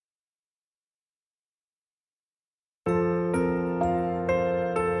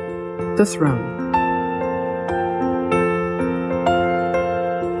The throne.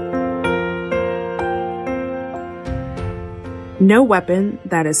 No weapon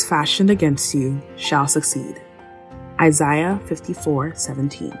that is fashioned against you shall succeed. Isaiah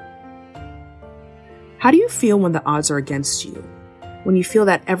 54:17. How do you feel when the odds are against you? When you feel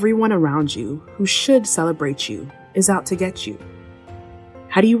that everyone around you who should celebrate you is out to get you?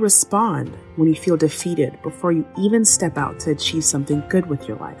 How do you respond when you feel defeated before you even step out to achieve something good with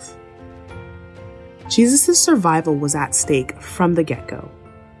your life? Jesus' survival was at stake from the get-go.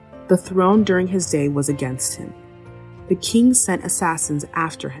 The throne during his day was against him. The king sent assassins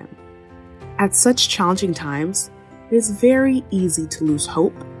after him. At such challenging times, it is very easy to lose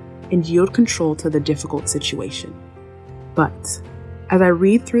hope and yield control to the difficult situation. But as I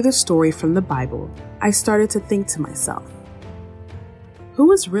read through the story from the Bible, I started to think to myself,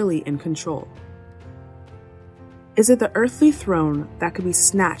 who is really in control? Is it the earthly throne that could be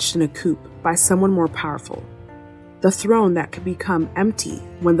snatched in a coup by someone more powerful? The throne that could become empty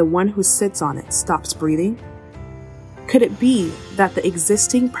when the one who sits on it stops breathing? Could it be that the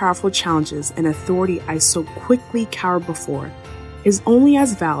existing powerful challenges and authority I so quickly cowered before is only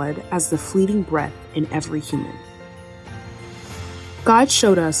as valid as the fleeting breath in every human? God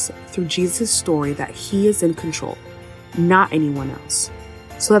showed us through Jesus' story that he is in control, not anyone else,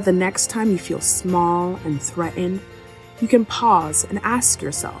 so that the next time you feel small and threatened, you can pause and ask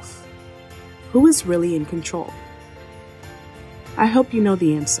yourself, who is really in control? I hope you know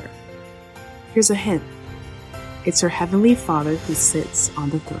the answer. Here's a hint. It's your Heavenly Father who sits on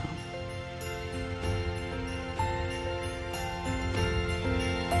the throne.